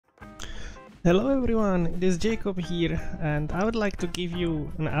Hello everyone, it is Jacob here, and I would like to give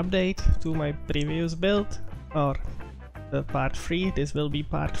you an update to my previous build, or the part 3, this will be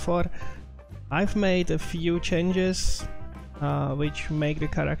part 4. I've made a few changes which make the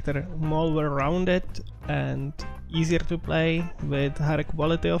character more well-rounded and easier to play with higher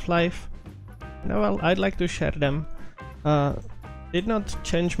quality of life. Now well, I'd like to share them. Did not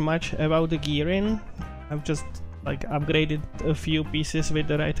change much about the gearing, I've just upgraded a few pieces with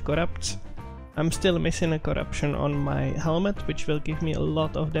the right corrupts. I'm still missing a corruption on my helmet, which will give me a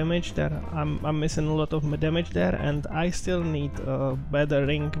lot of damage there. I'm missing a lot of damage there, and I still need a better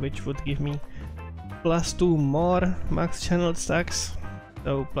ring, which would give me +2 more max channel stacks,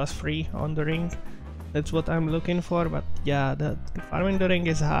 so +3 on the ring. That's what I'm looking for, but yeah, farming the ring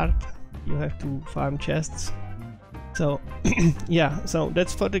is hard. You have to farm chests. So yeah, so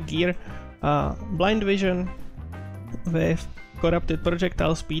that's for the gear. Blind vision with corrupted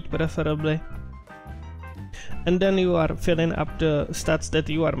projectile speed preferably, and then you are filling up the stats that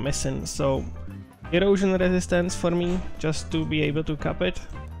you are missing. So erosion resistance for me, just to be able to cap it.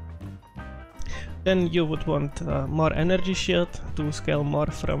 Then you would want more energy shield to scale more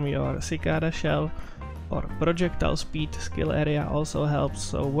from your cicada shell, or projectile speed skill area also helps,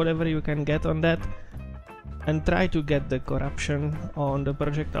 so whatever you can get on that. And try to get the corruption on the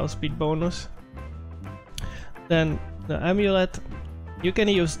projectile speed bonus. Then the amulet, you can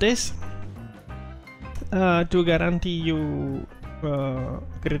use this to guarantee you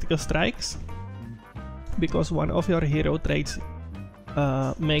critical strikes, because one of your hero traits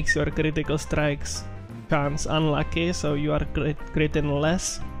makes your critical strikes chance unlucky, so you are critting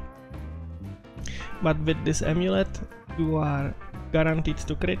less. But with this amulet you are guaranteed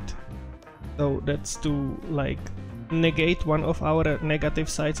to crit, so that's to negate one of our negative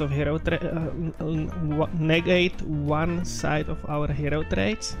sides of hero negate one side of our hero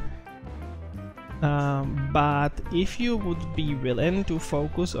traits. But if you would be willing to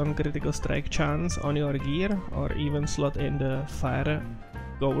focus on critical strike chance on your gear, or even slot in the fire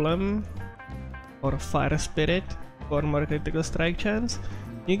golem or fire spirit for more critical strike chance,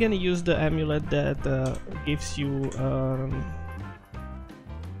 you can use the amulet that gives you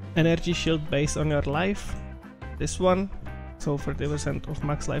energy shield based on your life. This one, so 30% of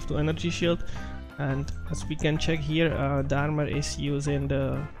max life to energy shield. And as we can check here, the armor is using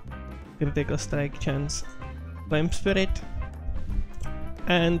the critical strike chance flame spirit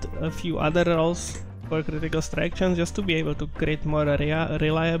and a few other rolls for critical strike chance, just to be able to crit more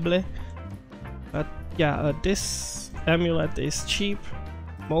reliably. But yeah, this amulet is cheap,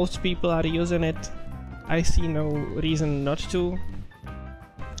 most people are using it, I see no reason not to.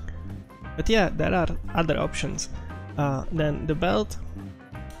 But yeah, there are other options. Then the belt,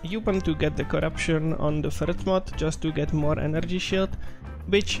 you want to get the corruption on the first mod just to get more energy shield,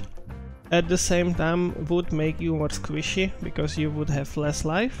 which at the same time would make you more squishy because you would have less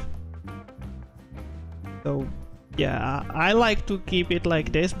life. So yeah, I like to keep it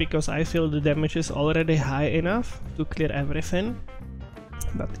like this because I feel the damage is already high enough to clear everything.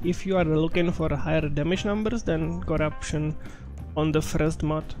 But if you are looking for higher damage numbers, then corruption on the first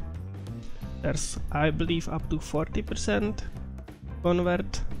mod, there's, I believe, up to 40%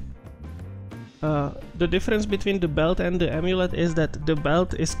 convert. The difference between the belt and the amulet is that the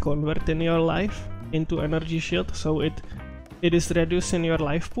belt is converting your life into energy shield, so it is reducing your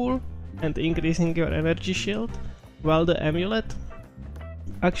life pool and increasing your energy shield, while the amulet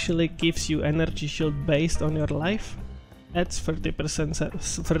actually gives you energy shield based on your life. Adds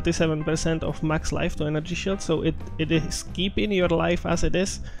 37% of max life to energy shield, so it is keeping your life as it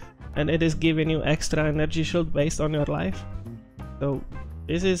is, and it is giving you extra energy shield based on your life. So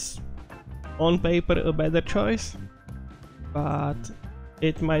this is on paper a better choice, but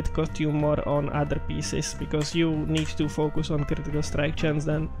it might cost you more on other pieces because you need to focus on critical strike chance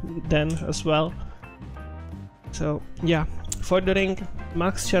then as well. So yeah, for the ring,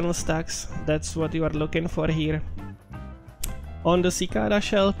 max channel stacks, that's what you are looking for here. On the cicada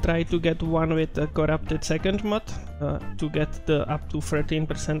shell, try to get one with a corrupted second mod to get the up to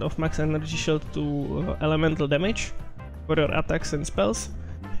 13% of max energy shield to elemental damage for your attacks and spells.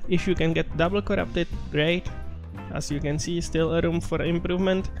 If you can get double corrupted, great. As you can see, still a room for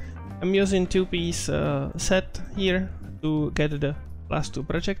improvement. I'm using 2-piece set here to get the +2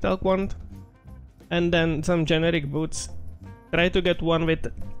 projectile quant, and then some generic boots. Try to get one with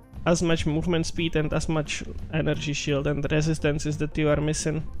as much movement speed and as much energy shield and resistances that you are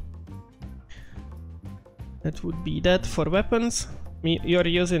missing. That would be that. For weapons, you're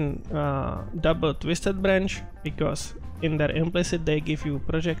using double twisted branch because in their implicit they give you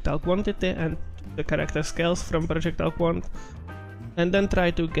projectile quantity and the character scales from projectile quant. and then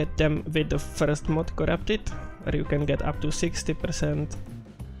try to get them with the first mod corrupted, where you can get up to 60%.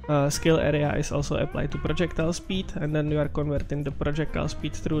 Skill area is also applied to projectile speed, and then you are converting the projectile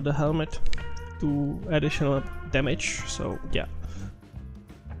speed through the helmet to additional damage. So yeah,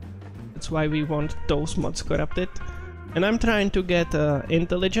 that's why we want those mods corrupted. And I'm trying to get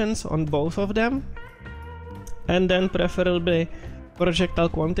intelligence on both of them, and then preferably projectile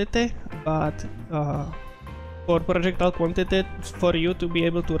quantity, but for projectile quantity, for you to be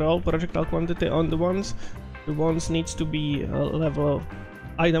able to roll projectile quantity on the wands needs to be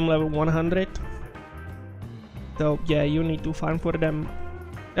item level 100. So yeah, you need to farm for them.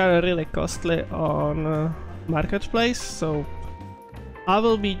 They are really costly on marketplace, so I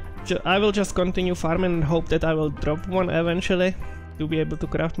will just continue farming and hope that I will drop one eventually to be able to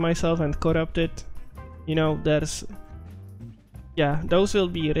craft myself and corrupt it. You know, those will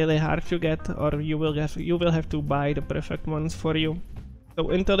be really hard to get, or you will have to buy the perfect ones for you. So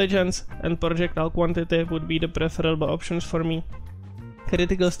intelligence and projectile quantity would be the preferable options for me.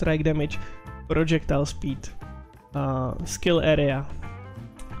 Critical strike damage, projectile speed, skill area.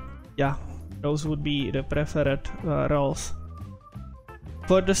 Yeah, those would be the preferred rolls.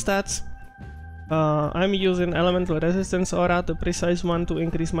 For the stats, I'm using elemental resistance aura, the precise one, to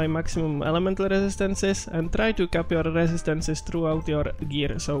increase my maximum elemental resistances, and try to cap your resistances throughout your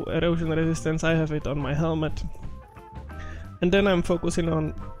gear. So erosion resistance, I have it on my helmet. And then I'm focusing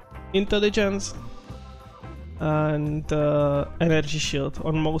on intelligence and energy shield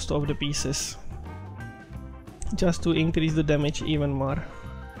on most of the pieces, just to increase the damage even more.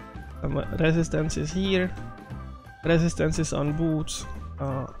 Resistances here, resistances on boots,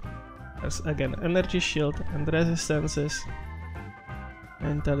 there's again energy shield and resistances,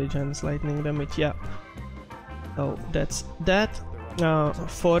 intelligence, lightning damage. Yeah, so that's that.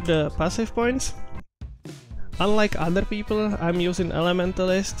 For the passive points, unlike other people, I'm using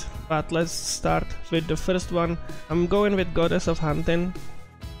Elementalist, but let's start with the first one. I'm going with Goddess of Hunting,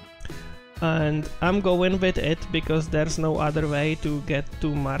 and I'm going with it because there's no other way to get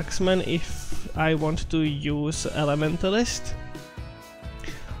to Marksman if I want to use Elementalist.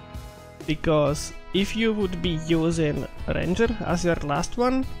 Because if you would be using Ranger as your last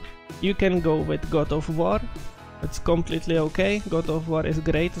one, you can go with God of War. It's completely okay. God of War is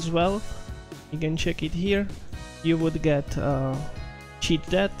great as well. You can check it here. You would get cheat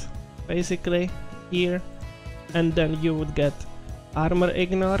death basically here, and then you would get armor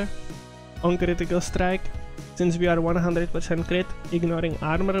ignore on critical strike. Since we are 100% crit, ignoring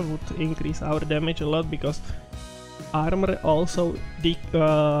armor would increase our damage a lot, because armor also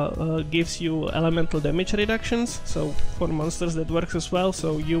gives you elemental damage reductions. So for monsters that works as well,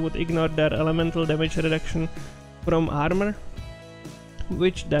 so you would ignore their elemental damage reduction from armor,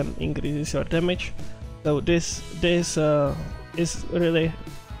 which then increases your damage. So this is really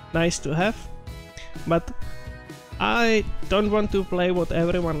nice to have, but I don't want to play what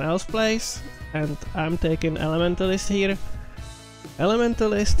everyone else plays, and I'm taking Elementalist here.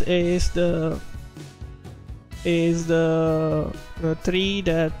 Elementalist is the tree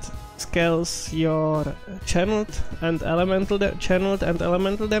that scales your channeled and elemental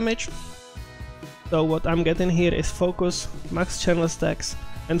damage. So what I'm getting here is focus, max channel stacks,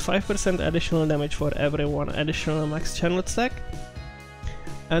 and 5% additional damage for every one additional max channel stack.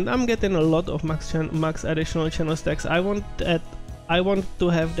 And I'm getting a lot of max additional channel stacks. I want to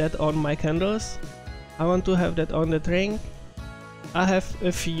have that on my candles. I want to have that on the ring. I have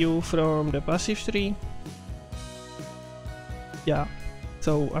a few from the passive tree. Yeah,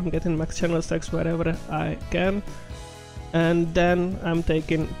 so I'm getting max channel stacks wherever I can. And then I'm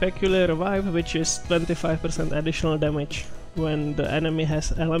taking Peculiar Revive, which is 25% additional damage when the enemy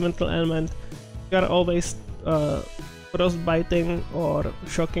has elemental element. You are always frostbiting or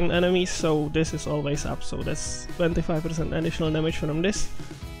shocking enemies, so this is always up, so that's 25% additional damage from this.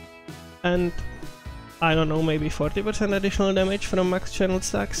 And I don't know, maybe 40% additional damage from max channel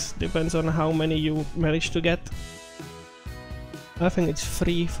stacks, depends on how many you manage to get. I think it's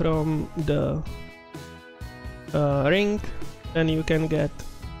free from the ring, then you can get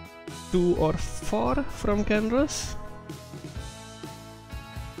 2 or 4 from candles.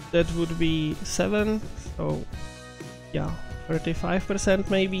 That would be 7, so yeah, 35%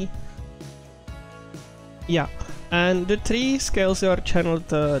 maybe. Yeah, and the tree scales your channeled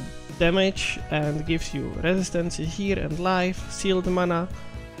damage and gives you resistance here and life, sealed mana,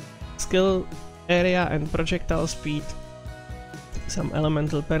 skill area and projectile speed, some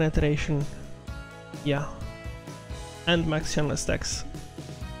elemental penetration, yeah, and max channel stacks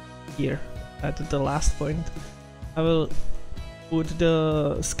here at the last point. I will put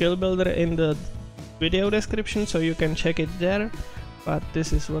the skill builder in the video description so you can check it there, but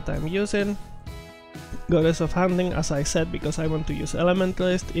this is what I'm using. Goddess of Hunting, as I said, because I want to use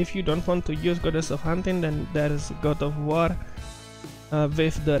Elementalist. If you don't want to use Goddess of Hunting, then there is God of War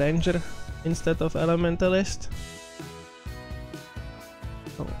with the Ranger instead of Elementalist.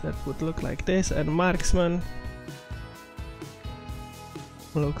 So that would look like this, and Marksman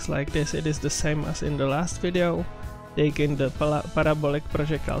looks like this. It is the same as in the last video. Taking the Parabolic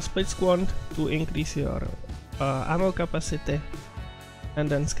Projectile Split Squad to increase your ammo capacity, and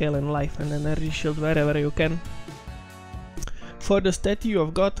then scale in life and energy shield wherever you can. For the Statue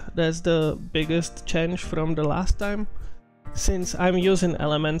of God, that's the biggest change from the last time, since I'm using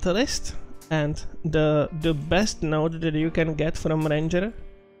Elementalist, and the best node that you can get from Ranger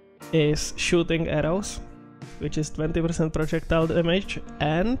is shooting arrows, which is 20% projectile damage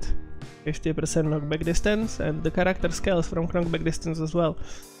and 50% knockback distance, and the character scales from knockback distance as well.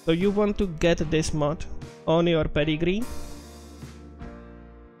 So you want to get this mod on your pedigree,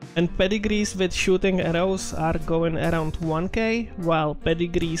 and pedigrees with shooting arrows are going around 1k, while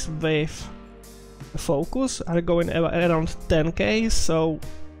pedigrees with focus are going around 10k, so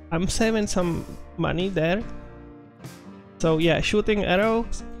I'm saving some money there. So yeah, shooting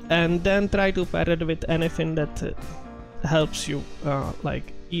arrows, and then try to pair it with anything that helps you,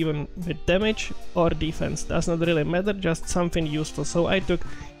 like even with damage or defense, does not really matter, just something useful. So I took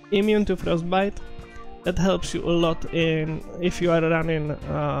Immune to Frostbite. That helps you a lot in if you are running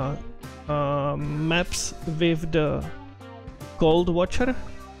maps with the Cold Watcher,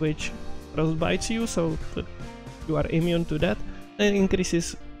 which frostbites you, so that you are immune to that. It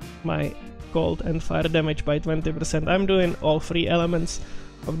increases my cold and fire damage by 20%. I'm doing all three elements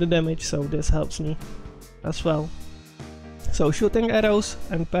of the damage, so this helps me as well. So shooting arrows,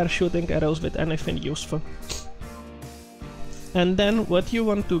 and pair shooting arrows with anything useful. And then what you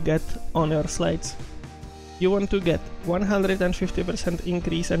want to get on your slides. You want to get 150%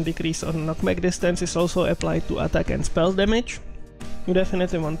 increase and decrease on knockback distance is also applied to attack and spell damage. You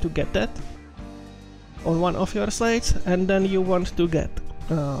definitely want to get that on one of your slides, and then you want to get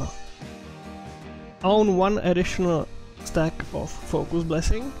own one additional stack of Focus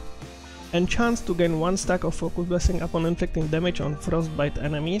Blessing and chance to gain one stack of Focus Blessing upon inflicting damage on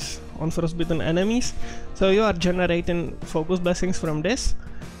frostbitten enemies. So you are generating Focus Blessings from this,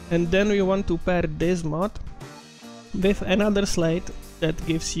 and then you want to pair this mod with another slide that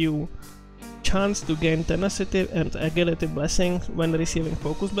gives you chance to gain Tenacity and Agility Blessings when receiving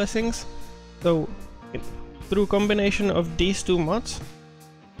Focus Blessings. So through combination of these two mods,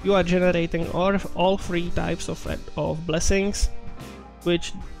 you are generating all three types of blessings,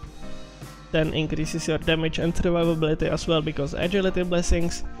 which then increases your damage and survivability as well, because Agility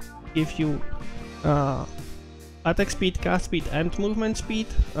Blessings give you attack speed, cast speed and movement speed,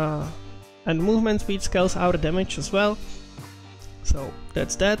 and movement speed scales our damage as well. So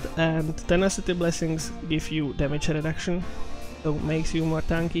that's that, and Tenacity Blessings give you damage reduction, so makes you more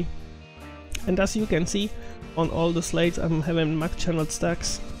tanky. And as you can see on all the slates, I'm having max channeled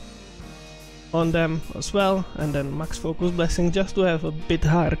stacks on them as well, and then max Focus Blessing just to have a bit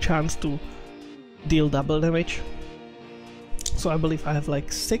higher chance to deal double damage. So I believe I have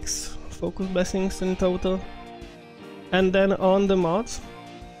like 6 Focus Blessings in total. And then on the mods,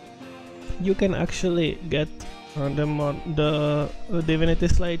 you can actually get the Divinity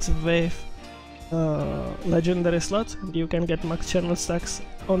slates with legendary slots. You can get max channel stacks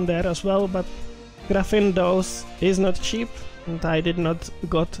on there as well, but graphing those is not cheap, and I did not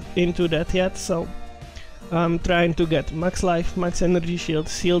got into that yet, so I'm trying to get max life, max energy shield,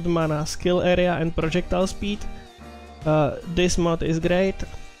 sealed mana, skill area and projectile speed. This mod is great.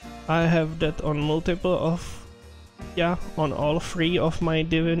 I have that on multiple of, yeah, on all 3 of my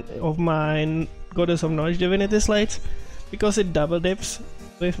Goddess of Knowledge Divinity slates, because it double dips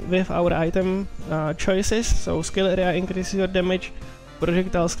with our item choices. So skill area increases your damage,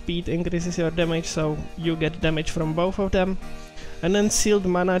 projectile speed increases your damage, so you get damage from both of them. And then sealed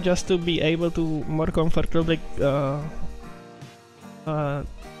mana, just to be able to more comfortably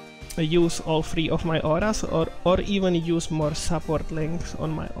use all 3 of my auras, or even use more support links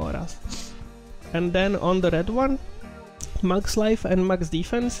on my auras. And then on the red one, max life and max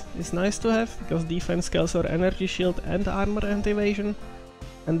defense is nice to have, because defense scales your energy shield and armor and evasion.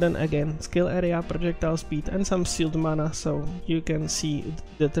 And then again, skill area, projectile speed and some sealed mana, so you can see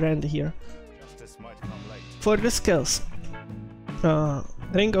the trend here. For the skills,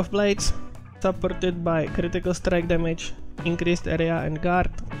 Ring of Blades, supported by critical strike damage, increased area and guard,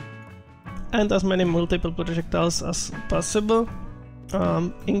 and as many multiple projectiles as possible.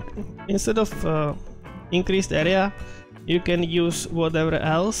 Instead of increased area, you can use whatever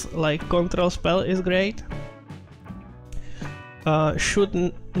else, like control spell is great.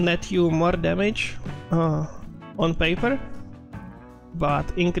 should net you more damage on paper, but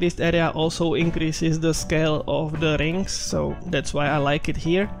increased area also increases the scale of the rings, so that's why I like it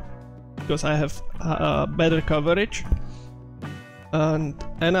here, because I have better coverage. And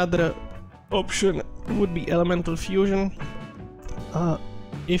another option would be elemental fusion.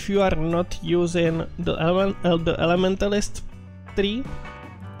 If you are not using the elementalist tree,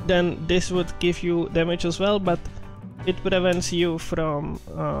 then this would give you damage as well, but it prevents you from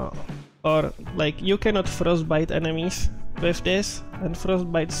or like you cannot frostbite enemies with this, and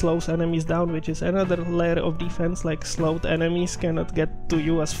frostbite slows enemies down, which is another layer of defense. Like slowed enemies cannot get to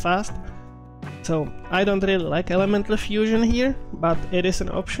you as fast. So I don't really like elemental fusion here, but it is an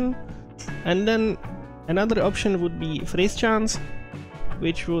option. And then another option would be freeze chance,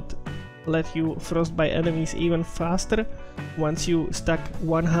 which would let you frostbite enemies even faster. Once you stack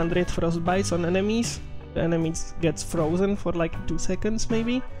 100 frostbites on enemies, the enemies gets frozen for like 2 seconds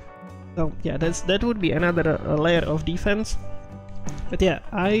maybe. So yeah, that would be another layer of defense. But yeah,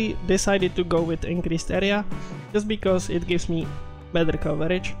 I decided to go with increased area just because it gives me better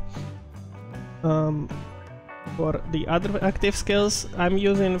coverage. For the other active skills, I'm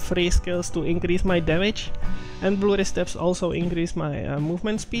using free skills to increase my damage, and blurry steps also increase my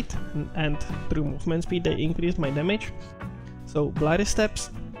movement speed, and through movement speed they increase my damage. So blurry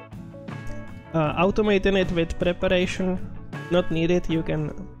steps, automating it with preparation, not needed, you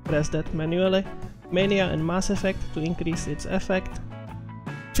can press that manually. Mania and Mass Effect to increase its effect.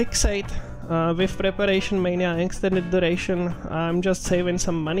 Fixate, with preparation, mania, extended duration. I'm just saving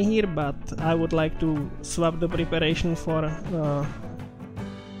some money here, but I would like to swap the preparation for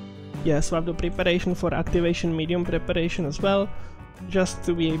activation medium preparation as well, just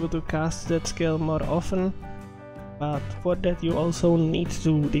to be able to cast that skill more often. But for that you also need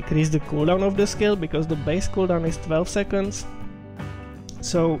to decrease the cooldown of the skill, because the base cooldown is 12 seconds.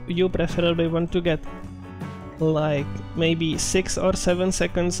 So you preferably want to get like maybe 6 or 7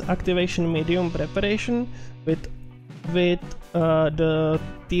 seconds activation medium preparation with the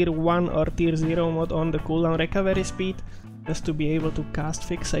tier 1 or tier 0 mod on the cooldown recovery speed, just to be able to cast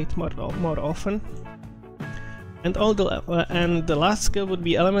Fixate more often. And the last skill would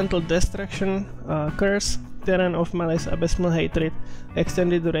be Elemental Destruction, Curse, Terrain of Malice, Abysmal Hatred,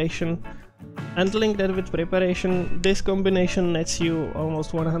 Extended Duration. And link that with preparation. This combination nets you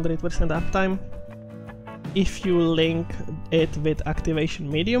almost 100% uptime. If you link it with activation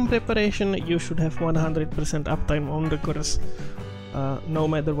medium preparation, you should have 100% uptime on the curse, no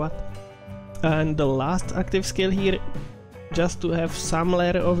matter what. And the last active skill here, just to have some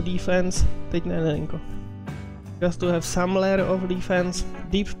layer of defense,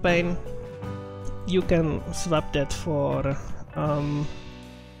 Deep Pain. You can swap that for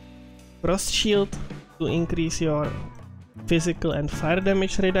Frost Shield to increase your physical and fire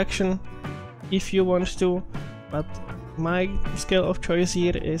damage reduction if you want to, but my skill of choice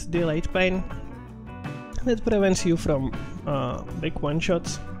here is Delayed Pain. That prevents you from big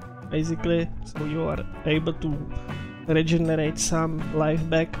one-shots basically, so you are able to regenerate some life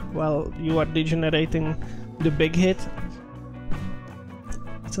back while you are degenerating the big hit.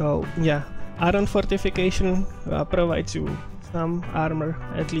 So yeah, Iron Fortification provides you some armor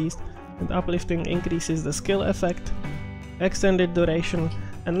at least, and Uplifting increases the skill effect. Extended Duration,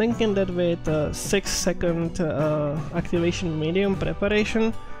 and linking that with 6-second activation medium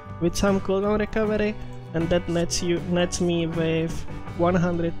preparation with some cooldown recovery, and that nets me with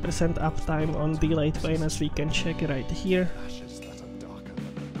 100% uptime on Delayed Pain, as we can check right here.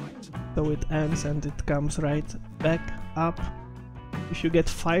 So it ends and it comes right back up. If you get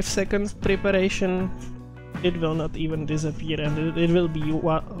 5 seconds preparation, it will not even disappear, and it will be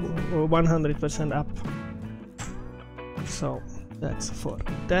 100% up. So that's for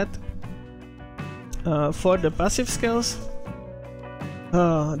that. For the passive skills,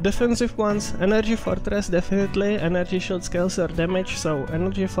 defensive ones, Energy Fortress definitely, Energy Shield skills or damage, so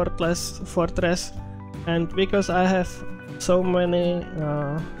Energy Fortress, and because I have so many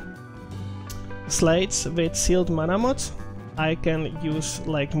slates with sealed mana mods, I can use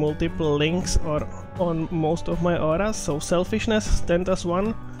like multiple links or on most of my auras, so Selfishness, Stand as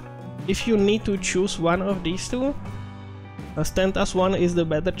One. If you need to choose one of these two, Stand as One is the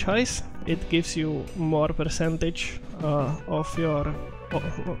better choice. It gives you more percentage of your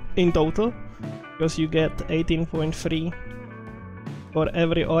in total, because you get 18.3 for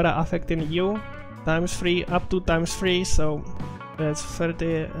every aura affecting you, times 3 up to times 3, so that's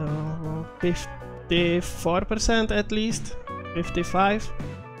 54% at least, 55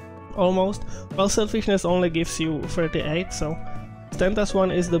 almost, while Selfishness only gives you 38, so Stand as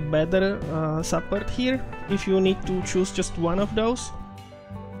one is the better support here, if you need to choose just one of those.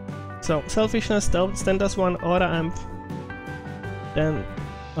 So Selfishness, Stand as one, Aura Amp, then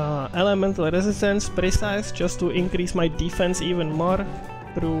Elemental Resistance, Precise, just to increase my defense even more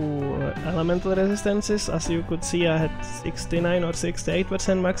through elemental resistances. As you could see, I had 69 or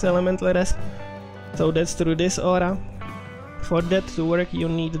 68% max elemental res, so that's through this aura. For that to work, you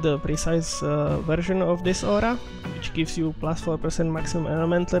need the precise version of this aura, which gives you plus 4% maximum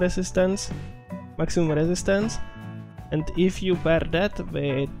elemental resistance, and if you pair that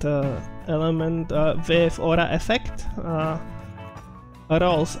with with aura effect,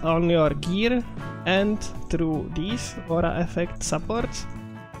 rolls on your gear and through these aura effect supports,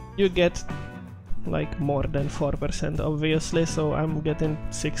 you get like more than 4% obviously, so I'm getting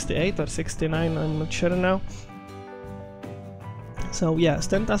 68 or 69, I'm not sure now. So yeah,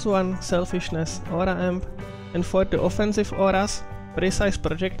 Stand as one, Selfishness, Aura Amp, and for the offensive auras, Precise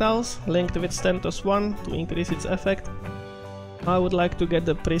Projectiles linked with Stand as one to increase its effect. I would like to get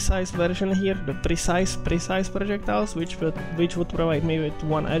the precise version here, the precise projectiles, which would provide me with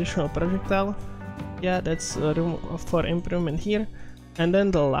one additional projectile. Yeah, that's room for improvement here. And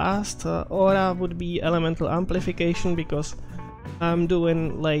then the last aura would be Elemental Amplification, because I'm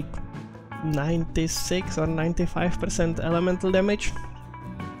doing like 96 or 95% elemental damage.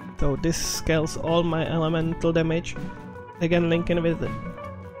 So this scales all my elemental damage. Again, linking with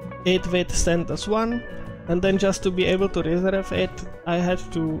it with Stand as one. And then just to be able to reserve it, I had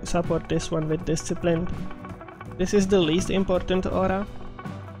to support this one with Discipline. This is the least important aura.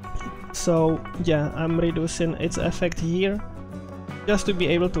 So yeah, I'm reducing its effect here, just to be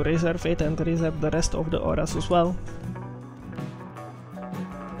able to reserve it and reserve the rest of the auras as well.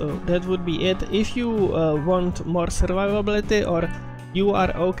 So that would be it. If you want more survivability, or you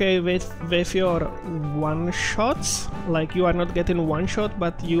are okay with your one shots, like you are not getting one shot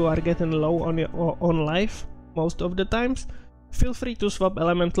but you are getting low on your on life most of the times, feel free to swap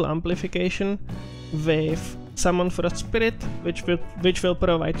Elemental Amplification with Summon Frost Spirit, which will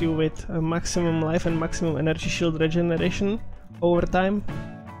provide you with a maximum life and maximum energy shield regeneration over time.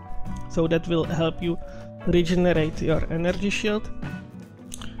 So that will help you regenerate your energy shield.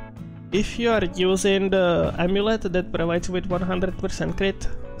 If you are using the amulet that provides you with 100% crit,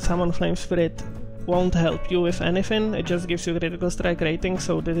 Summon Flame Spirit won't help you with anything, it just gives you critical strike rating,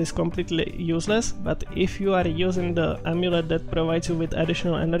 so that is completely useless. But if you are using the amulet that provides you with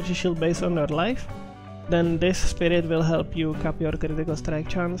additional energy shield based on your life, then this spirit will help you cap your critical strike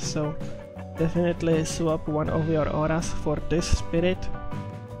chance, so definitely swap one of your auras for this spirit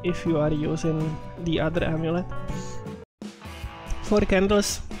if you are using the other amulet. For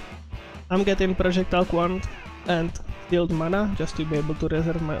candles, I'm getting Projectile Quant and Sealed Mana just to be able to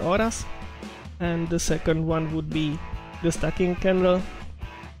reserve my auras, and the second one would be the Stacking Candle,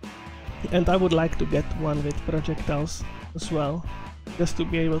 and I would like to get one with projectiles as well, just to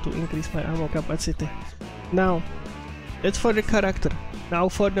be able to increase my ammo capacity. Now, that's for the character. Now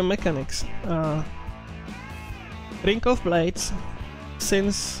for the mechanics. Ring of Blades,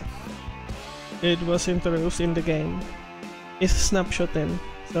 since it was introduced in the game, is snapshotting.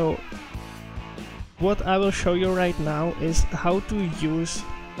 So what I will show you right now is how to use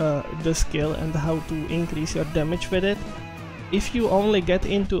the skill and how to increase your damage with it. If you only get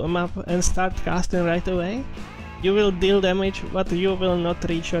into a map and start casting right away, you will deal damage, but you will not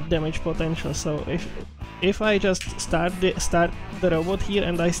reach your damage potential. So if I just start the robot here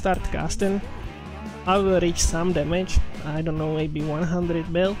and I start casting, I will reach some damage, I don't know, maybe 100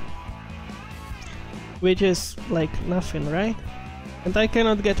 mil, which is like nothing, right? And I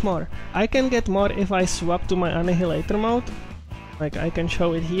cannot get more. I can get more if I swap to my Annihilator mode, like I can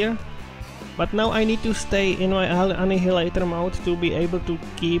show it here, but now I need to stay in my Annihilator mode to be able to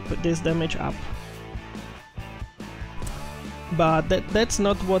keep this damage up. But that's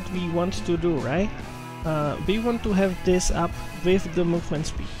not what we want to do, right? We want to have this up with the movement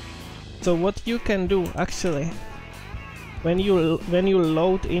speed. So what you can do actually, when you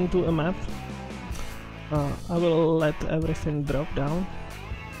load into a map, I will let everything drop down.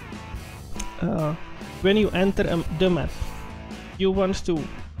 When you enter the map, you want to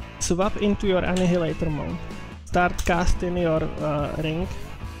swap into your Annihilator mode, start casting your ring,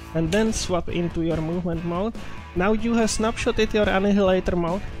 and then swap into your movement mode. Now you have snapshotted your Annihilator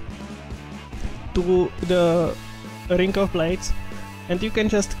mode to the Ring of Blades, and you can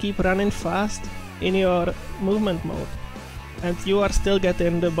just keep running fast in your movement mode, and you are still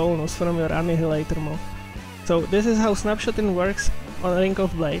getting the bonus from your Annihilator mode. So this is how snapshotting works on Ring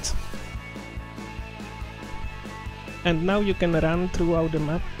of Blades. And now you can run throughout the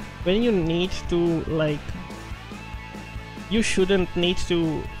map. When you need to like you shouldn't need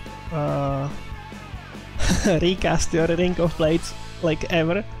to recast your Ring of Blades like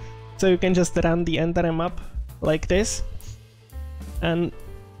ever, so you can just run the entire map like this. And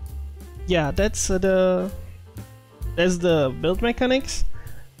yeah, that's the build mechanics.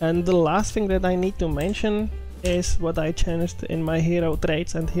 And the last thing that I need to mention is what I changed in my hero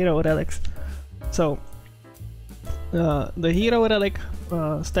traits and hero relics. So the hero relic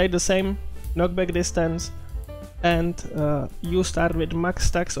stayed the same, knockback distance, and you start with max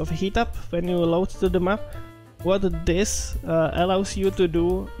stacks of heat up when you load to the map. What this allows you to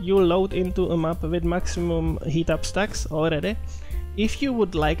do, you load into a map with maximum heat up stacks already. If you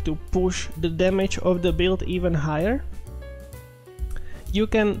would like to push the damage of the build even higher, you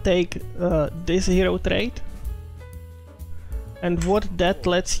can take this hero trait, and what that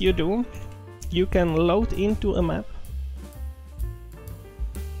lets you do, you can load into a map.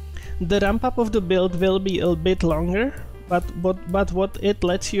 The ramp up of the build will be a bit longer, but what it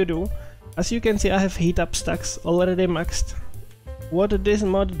lets you do, as you can see, I have heat up stacks already maxed. What this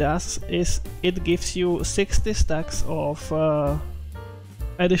mod does is it gives you 60 stacks of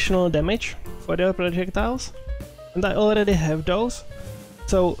additional damage for your projectiles, and I already have those.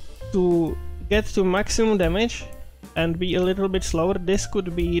 So to get to maximum damage and be a little bit slower, this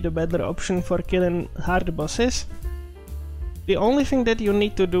could be the better option for killing hard bosses. The only thing that you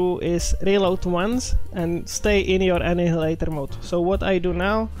need to do is reload once and stay in your annihilator mode. So what I do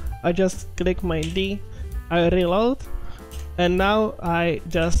now, I just click my D, I reload, and now I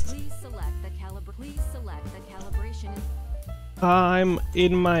just I'm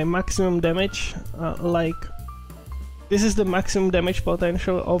in my maximum damage, like this is the maximum damage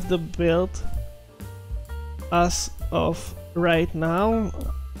potential of the build as of right now.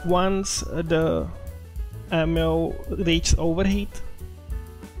 Once the ammo reaches overheat,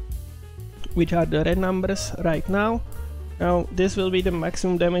 which are the red numbers right now. Now this will be the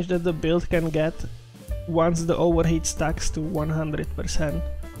maximum damage that the build can get once the overheat stacks to 100%.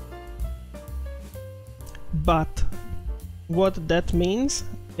 But what that means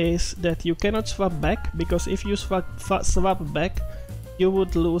is that you cannot swap back, because if you swap back, you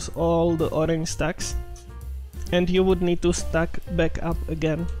would lose all the orange stacks and you would need to stack back up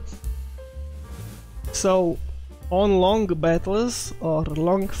again. So on long battles or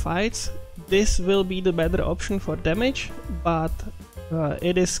long fights, this will be the better option for damage, but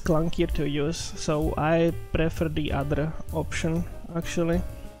it is clunkier to use, so I prefer the other option actually,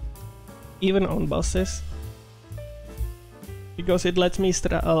 even on bosses, because it lets me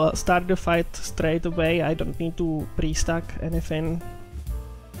start the fight straight away. I don't need to pre-stack anything.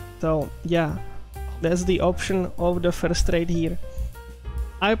 So yeah, that's the option of the first trait here.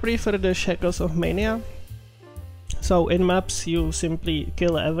 I prefer the Shackles of Mania. So in maps you simply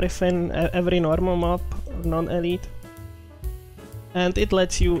kill everything, every normal mob, non-elite, and it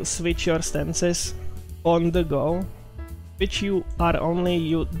lets you switch your stances on the go, which you are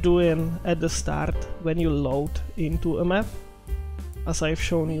only doing at the start when you load into a map, as I've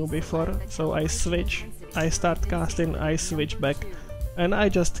shown you before. So I switch, I start casting, I switch back, and I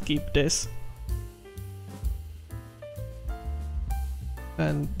just keep this.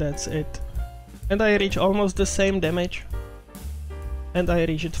 And that's it. And I reach almost the same damage, and I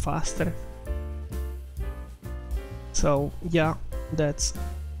reach it faster. So yeah, that's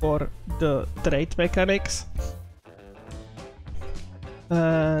for the trait mechanics.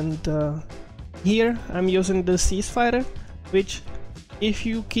 And here I'm using the ceasefire, which if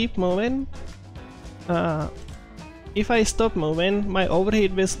you keep moving, if I stop moving, my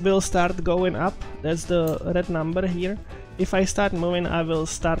overheat will start going up. That's the red number here. If I start moving, I will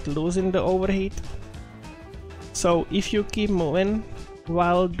start losing the overheat. So if you keep moving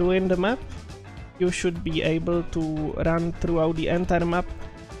while doing the map, you should be able to run throughout the entire map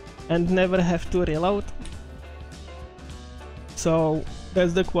and never have to reload. So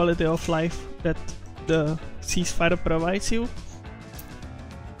that's the quality of life that the ceasefire provides you.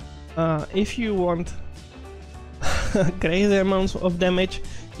 If you want crazy amounts of damage,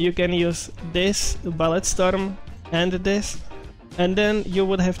 you can use this Bullet Storm and this, and then you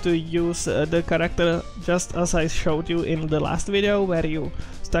would have to use the character just as I showed you in the last video, where you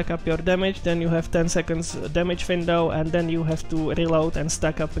stack up your damage, then you have 10 seconds damage window, and then you have to reload and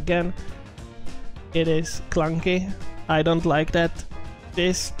stack up again. It is clunky, I don't like that.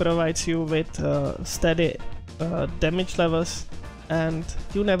 This provides you with steady damage levels, and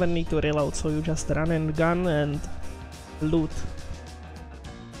you never need to reload, so you just run and gun and loot.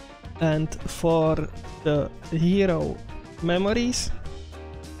 And for the hero memories,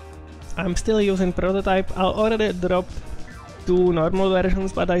 I'm still using prototype. I already dropped 2 normal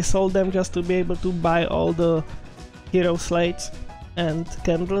versions, but I sold them just to be able to buy all the hero slates and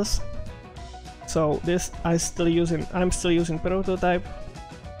candles. So this I'm still using prototype.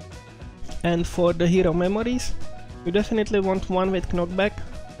 And for the hero memories, you definitely want one with knockback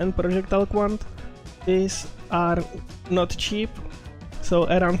and projectile quant. These are not cheap, so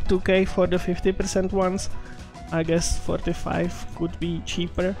around 2k for the 50% ones. I guess 45 could be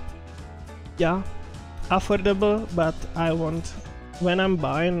cheaper. Yeah, affordable, but I want, when I'm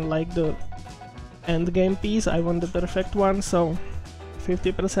buying like the end game piece, I want the perfect one, so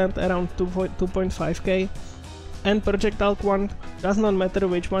 50% around 2.5k. And projectile quant, does not matter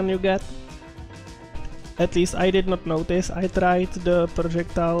which one you get. At least I did not notice. I tried the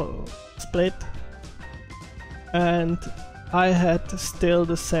projectile split and I had still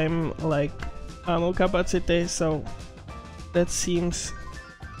the same like ammo capacity, so that seems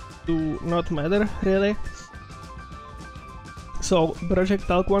to not matter really. So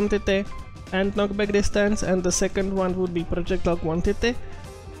projectile quantity and knockback distance, and the second one would be projectile quantity.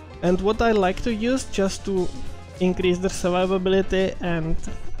 And what I like to use just to increase the survivability and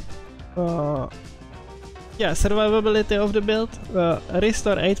survivability of the build,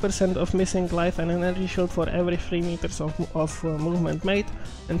 restore 8% of missing life and energy shield for every 3 meters of movement made.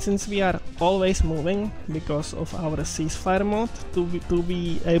 And since we are always moving because of our ceasefire mode, to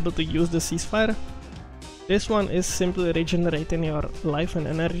be able to use the ceasefire, this one is simply regenerating your life and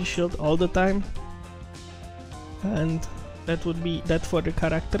energy shield all the time. And that would be that for the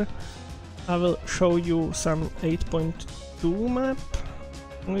character. I will show you some 8.2 map.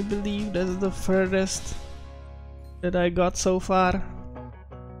 I believe that's the furthest that I got so far.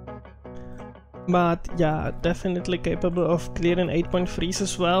 But yeah, definitely capable of clearing 8.3s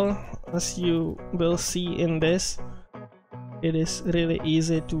as well. As you will see in this, it is really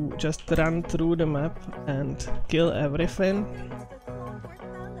easy to just run through the map and kill everything.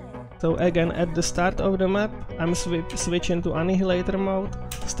 So again, at the start of the map, I'm switching to Annihilator mode,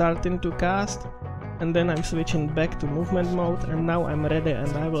 starting to cast, and then I'm switching back to movement mode, and now I'm ready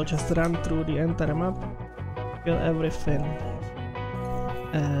and I will just run through the entire map, kill everything.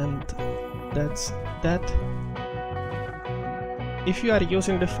 And that's that. If you are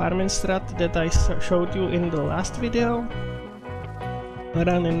using the farming strat that I showed you in the last video,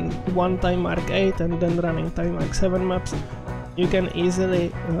 running one time Mark 8 and then running time Mark 7 maps, you can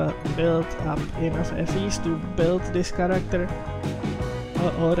easily build up enough FEs to build this character. I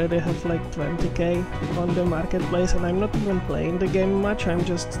already have like 20k on the marketplace, and I'm not even playing the game much, I'm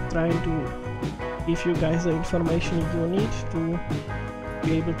just trying to give you guys the information you need to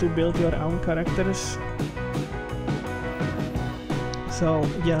be able to build your own characters. So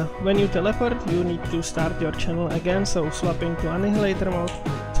yeah, when you teleport you need to start your channel again, so swapping to Annihilator mode,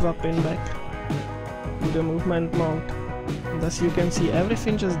 swapping back to the movement mode. And as you can see,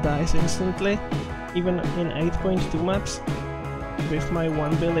 everything just dies instantly, even in 8.2 maps, with my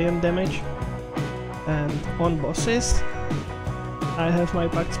 1 billion damage. And on bosses, I have my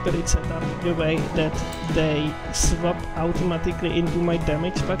pack spirit set up the way that they swap automatically into my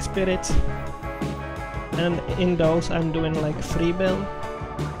damage pack spirits, and in those I'm doing like free build,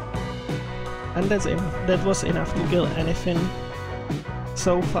 and that's enough. That was enough to kill anything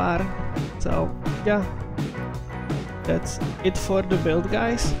so far. So yeah, that's it for the build,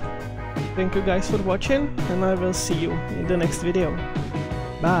 guys. Thank you guys for watching, and I will see you in the next video.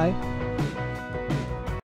 Bye!